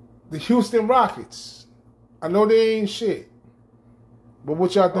 The Houston Rockets. I know they ain't shit. But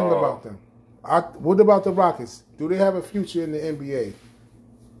what y'all think about them? What about the Rockets? Do they have a future in the NBA?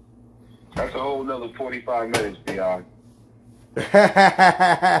 That's a whole nother 45 minutes, beyond.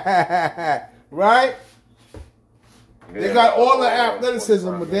 Right? Yeah, they got all the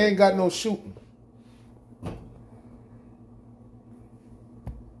athleticism, but they ain't got no shooting.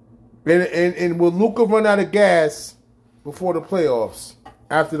 And will Luka run out of gas before the playoffs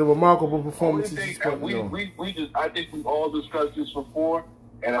after the remarkable performances he's putting on? I think we all discussed this before,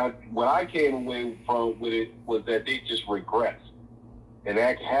 and what I came away from with it was that they just regressed. And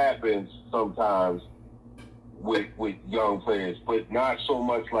that happens sometimes with young players, but not so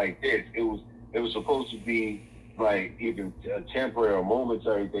much like this. It was supposed to be like even a temporary or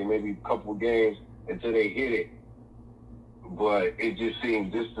momentary thing, maybe a couple of games until they hit it. But it just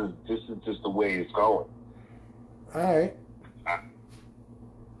seems this is just the way it's going. All right.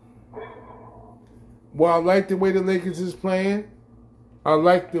 Well, I like the way the Lakers is playing. I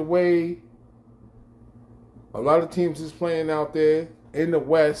like the way a lot of teams is playing out there in the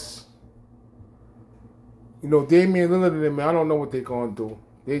West. You know, Damian Lillard and them, man, I don't know what they're going to do.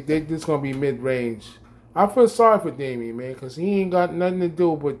 They just going to be mid-range. I feel sorry for Damian, man, because he ain't got nothing to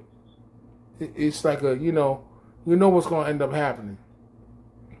do, but it's like you know what's going to end up happening.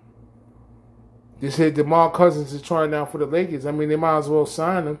 They said DeMar Cousins is trying out for the Lakers. I mean, they might as well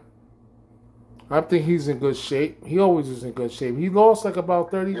sign him. I think he's in good shape. He always is in good shape. He lost like about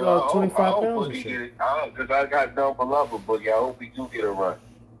 25 pounds. Because I got done for love of Boogie. I hope he do get a run.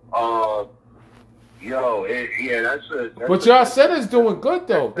 But y'all said it's doing good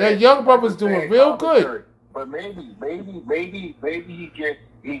though. That young brother's doing real good. But maybe they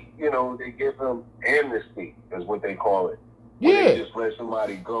give him amnesty, is what they call it. Yeah. They just let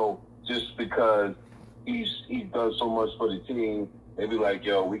somebody go just because he's done so much for the team. They be like,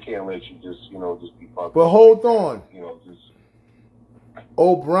 yo, we can't let you just be fucked. But hold on. Just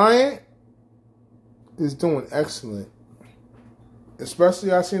O'Brien is doing excellent.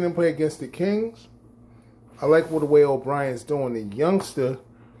 Especially I seen him play against the Kings. I like the way O'Brien's doing. The youngster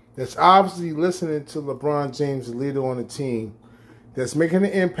that's obviously listening to LeBron James, the leader on the team, that's making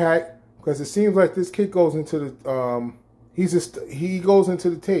an impact, because it seems like this kid goes into the he goes into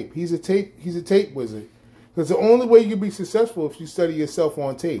the tape. He's a tape wizard. Because the only way you can be successful is if you study yourself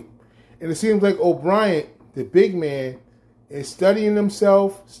on tape. And it seems like O'Brien, the big man, is studying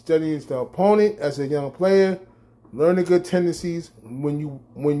himself, studying the opponent as a young player, learning good tendencies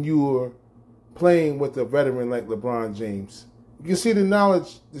when you're playing with a veteran like LeBron James. You can see the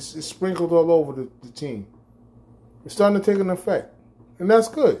knowledge is sprinkled all over the team. It's starting to take an effect. And that's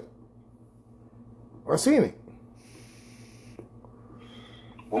good. I've seen it.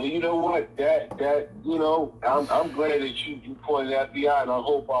 Well, you know what? I'm glad that you pointed that out, and I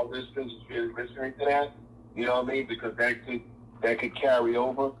hope our listeners is really listening to that. You know what I mean? Because that could carry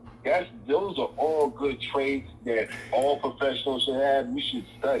over. Those are all good traits that all professionals should have. You should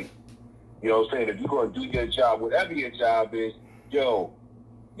study. You know what I'm saying? If you're going to do your job, whatever your job is, there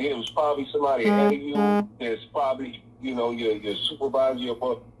was probably somebody ahead of you. There's probably, your supervisor, your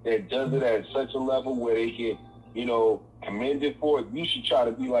boss, that does it at such a level where they get, commended for it. You should try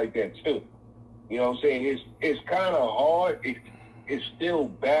to be like that too. You know what I'm saying? It's kind of hard. It still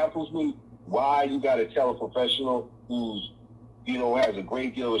baffles me why you got to tell a professional who's, has a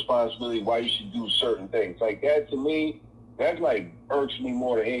great deal of responsibility why you should do certain things. Like that, to me, that irks me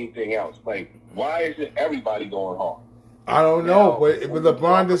more than anything else. Like, why isn't everybody going hard? I don't know, but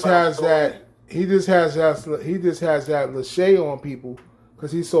LeBron just has that. He just has that lachey on people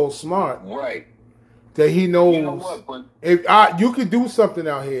because he's so smart. Right. That he knows. You know what, but you could do something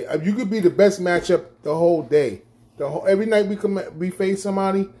out here. You could be the best matchup the whole day. Every night we face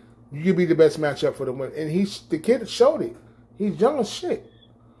somebody, you could be the best matchup for the win. And the kid showed it. He's young as shit.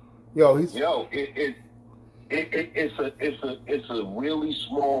 It's a really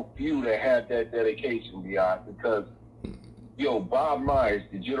small few that have that dedication, beyond, because yo, Bob Myers,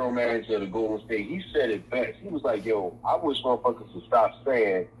 the general manager of the Golden State, he said it best. He was like, yo, I wish motherfuckers would stop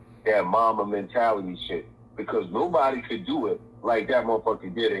saying that mama mentality shit, because nobody could do it like that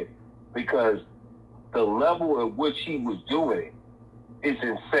motherfucker did it, because the level at which he was doing it is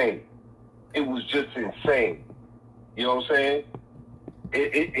insane. It was just insane. You know what I'm saying?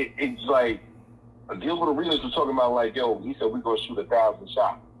 It's like, Gilbert Arenas was talking about, like, yo, he said we're going to shoot 1,000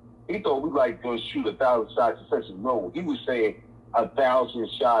 shots. He thought we like going to shoot 1,000 shots a session. No, he was saying 1,000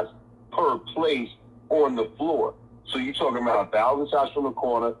 shots per place on the floor. So you're talking about 1,000 shots from the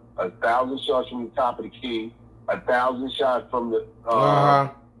corner, 1,000 shots from the top of the key, 1,000 shots from the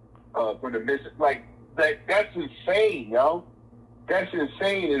miss. Like, that's insane, yo. That's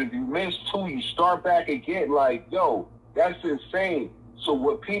insane. And if you miss two, you start back again. Like, yo, that's insane. So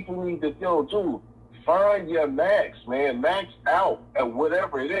what people need to do, find your max, man. Max out at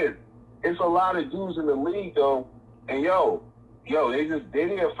whatever it is. It's a lot of dudes in the league, though. And, yo, they're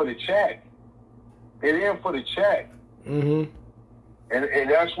there for the check. They're there for the check. Mm-hmm. And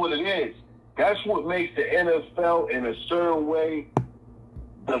that's what it is. That's what makes the NFL, in a certain way,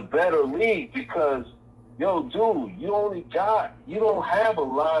 the better league, because, yo, dude, you don't have a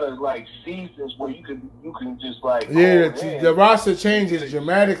lot of, like, seasons where you can just, like, the roster changes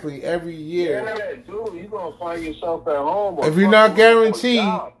dramatically every year. Yeah, dude, you're gonna find yourself at home. If you're not guaranteed,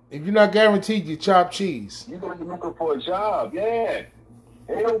 you chop cheese. You're gonna be looking for a job, yeah.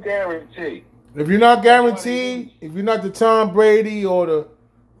 Ain't no guarantee. If you're not guaranteed, if you're not the Tom Brady or the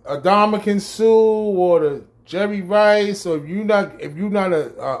Ndamukong Suh or the Jerry Rice, or if you're not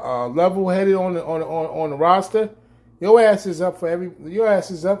a level-headed on the roster, your ass is up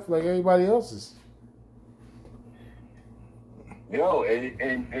like everybody else's. Yo,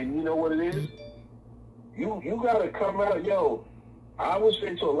 and you know what it is? You gotta come out, yo. I would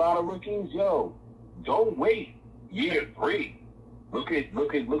say to a lot of rookies, yo, don't wait year 3. Look at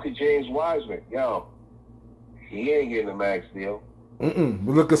James Wiseman, yo. He ain't getting a max deal. But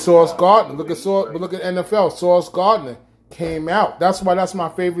look at Sauce Gardner. But look at NFL. Sauce Gardner came out. That's why that's my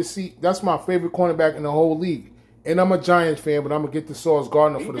favorite That's my favorite cornerback in the whole league. And I'm a Giants fan, but I'm gonna get the Sauce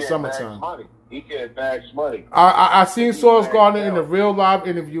Gardner for the summertime. He get max money. I seen Sauce Gardner in a real live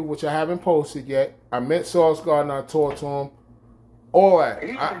interview, which I haven't posted yet. I met Sauce Gardner. I talked to him. All that.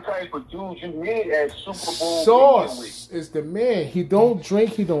 He's the type of dude you need at Super Bowl. Sauce is the man. He don't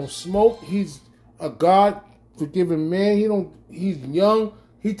drink. He don't smoke. He's a God-forgiven man. He's young.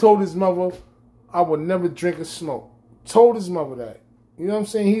 He told his mother, I would never drink or smoke. Told his mother that. You know what I'm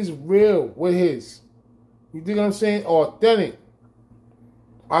saying? He's real with his. You think what I'm saying? Authentic.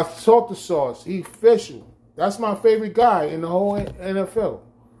 I talked to Sauce. He's official. That's my favorite guy in the whole NFL.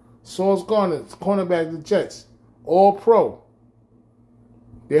 Sauce Gardner, cornerback of the Jets. All pro.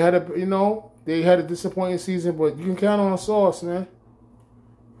 They had a disappointing season, but you can count on Sauce, man.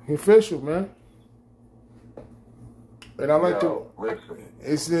 He's official, man. And I like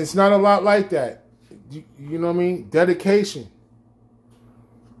it's not a lot like that. You know what I mean? Dedication.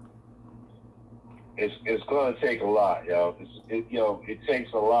 It's gonna take a lot, yo. It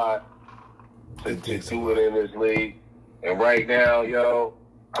takes a lot to do it in this league. And right now, yo,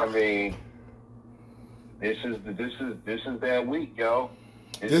 I mean, this is that week, yo.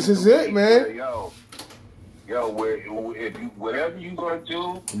 This is it, man. Whatever you gonna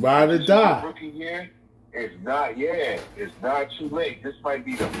do, ride or die. Rookie year, it's not too late. This might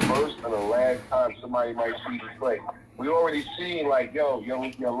be the first and the last time somebody might see you play. We already seen, like, your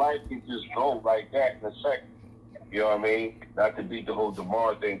life can just go like that in a second. You know what I mean? Not to beat the whole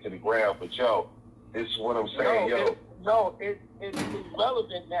DeMar thing to the ground, but yo, this is what I'm saying, it's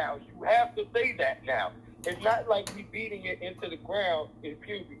relevant now. You have to say that now. It's not like we beating it into the ground in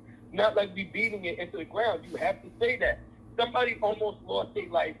puberty. Not like we beating it into the ground. You have to say that. Somebody almost lost their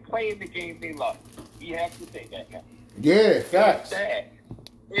life playing the game they love. You have to say that now. Yeah, facts. It's sad.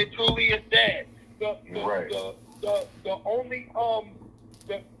 It truly is sad. The only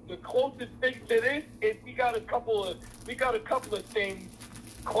the closest thing to this is we got a couple of things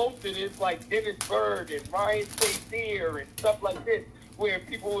close to this, like Dennis Byrd and Ryan St. Cyr and stuff like this, where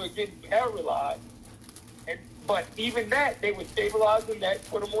people were getting paralyzed. But even that, they would stabilize them,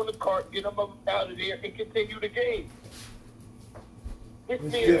 put them on the cart, get them out of there, and continue the game. This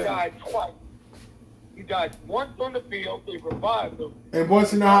man died twice. He died once on the field, they revived him. And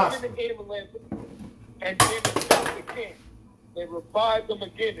once in the hospital. In the ambulance, and then they stopped again. They revived him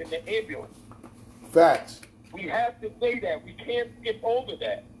again in the ambulance. Facts. We have to say that. We can't skip over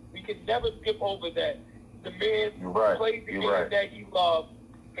that. We can never skip over that. The man played the game that he loved.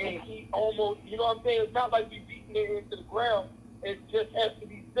 And he almost, you know what I'm saying? It's not like we beating it into the ground. It just has to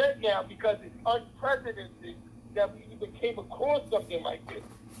be said now because it's unprecedented that we came across something like this.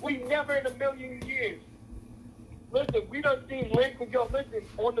 We never in a million years. Listen, we done seen Lynn, listen,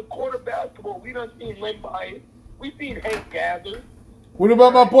 on the court of basketball, we done seen Lynn Byers. We seen Hank Gather. What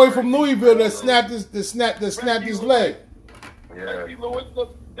about my boy from Louisville that snapped his leg? Yeah. Lewis,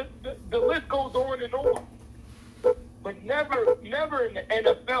 the list goes on and on. But never in the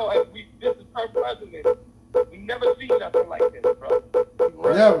NFL have we. This is unprecedented. We never seen nothing like this, bro.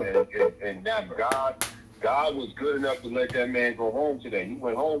 Right. Never. And never. God was good enough to let that man go home today. He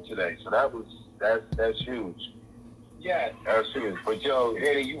went home today, so that's huge. Yes. That's huge. But yo,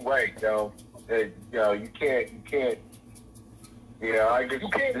 Eddie, you right, yo. Yo, you can't. Yeah, I guess You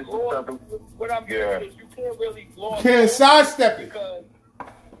can't this is gloss. something. What I'm saying is you can't really gloss. Can't sidestep it. Because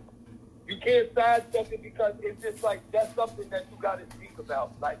you can't sidestep it because it's just like that's something that you got to speak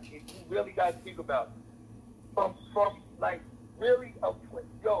about. Like you really got to speak about from like really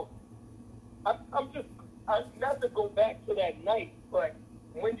yo. I'm not to go back to that night, but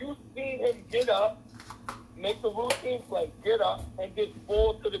when you seen him get up, make the routine play, get up and just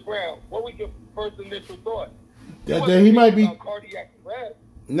fall to the ground, what was your first initial thought? That he might be cardiac arrest.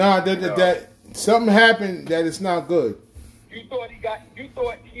 Nah, that something happened that is not good. You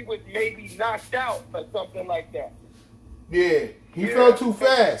thought he was maybe knocked out or something like that. Yeah, he fell too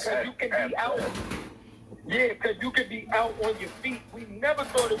fast. Because you can be out. Yeah, because you could be out on your feet. We never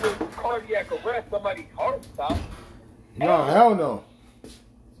thought it was cardiac arrest. Somebody's heart stopped. No, hell no.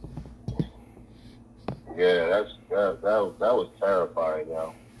 Yeah, that was terrifying,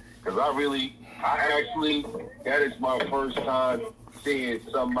 yo. Because that is my first time seeing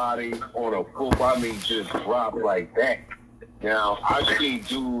somebody on a football, just drop like that. Now, I've seen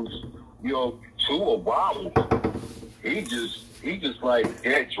dudes, Tua wobble. He just like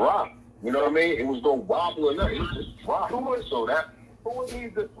get dropped. You know what I mean? It was no wobble or nothing. He just dropped. So that Tua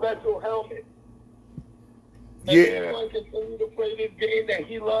needs a special helmet. Yeah. If he's going to continue to play this game that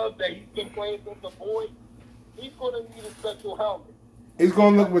he loves, that he's been playing since a boy, he's going to need a special helmet. It's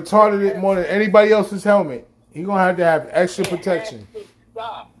gonna look retarded more than anybody else's helmet. He's gonna have extra protection. It has to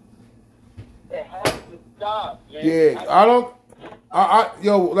stop. It has to stop, man. Yeah,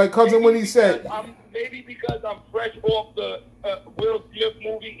 yo, like cousin when he said. Maybe because I'm fresh off the Will Smith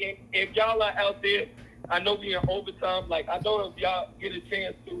movie. If y'all are out there, I know we in overtime. Like, I know if y'all get a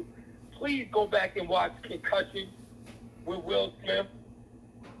chance to, please go back and watch Concussion with Will Smith.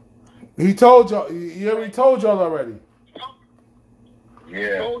 He told y'all. He already told y'all already.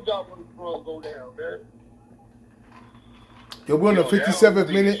 Yeah. Told y'all when it's going to go down, man. We're in the 57th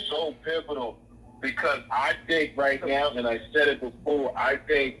minute. So pivotal because I think right now, and I said it before, I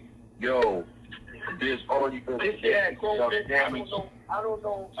think, there's already been damage. I don't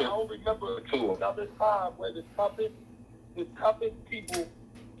know. I don't remember another time where the toughest people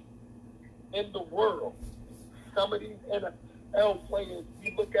in the world, some of these NFL players,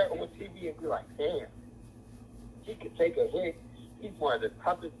 you look at on TV and be like, damn, he could take a hit. He's one of the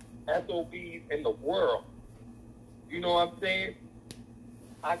toughest SOBs in the world. You know what I'm saying?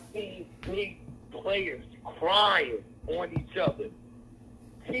 I've seen big players crying on each other.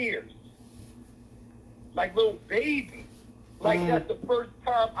 Tears. Like little babies. Like that's the first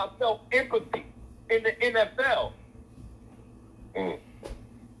time I felt empathy in the NFL.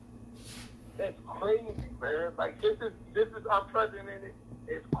 That's crazy, man. Like this is unprecedented.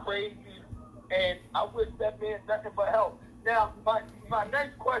 It's crazy. And I wish that man nothing but help. Now, my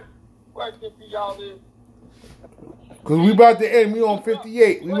next question to y'all is... Because we about to end. We on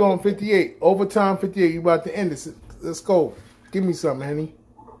 58. We on 58. Overtime 58. You about to end this. Let's go. Give me something, Henny.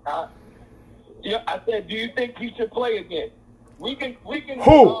 Yeah, I said, do you think he should play again? We can.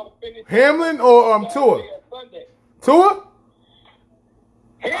 Who? Hamlin or Tua? Tua?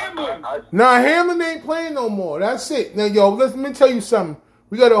 Hamlin. Nah, Hamlin ain't playing no more. That's it. Now, let me tell you something.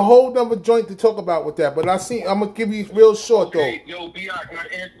 We got a whole nother joint to talk about with that, but I'm gonna give you real short though. Yo, B.I., can I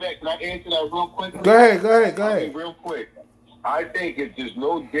answer that? Can I answer that real quick? Go ahead. Okay, real quick. I think if there's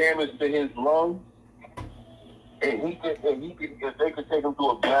no damage to his lungs, and if they could take him to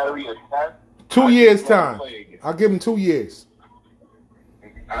a battery of tests, 2 years time. I'll give him 2 years.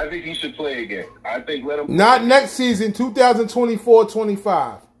 I think he should play again. I think let him. Not next season,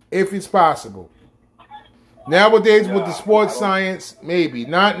 2024-25, if it's possible. Nowadays, with the sports science, maybe.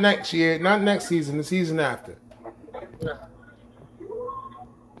 Not next year, not next season, the season after.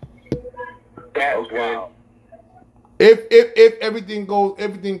 That's wild. If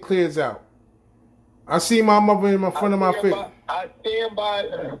everything clears out. I see my mother in front of my face. I stand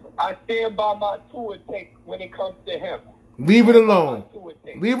by my Tua take when it comes to him. Leave it alone.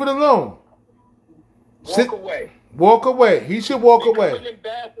 Leave it alone. Walk away. Walk away. He should walk away. Become an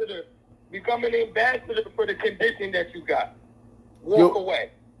ambassador. become an ambassador for the condition that you got. Walk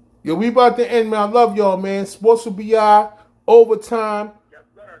away. Yo, we about to end, man. I love y'all, man. Sports will be overtime. Yes,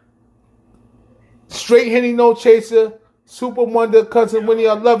 sir. Straight Henny, no chaser. Super Wonder, Cousin Winnie.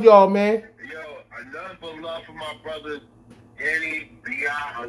 I love y'all, man. Yo, another love for my brothers, Henny, B.I.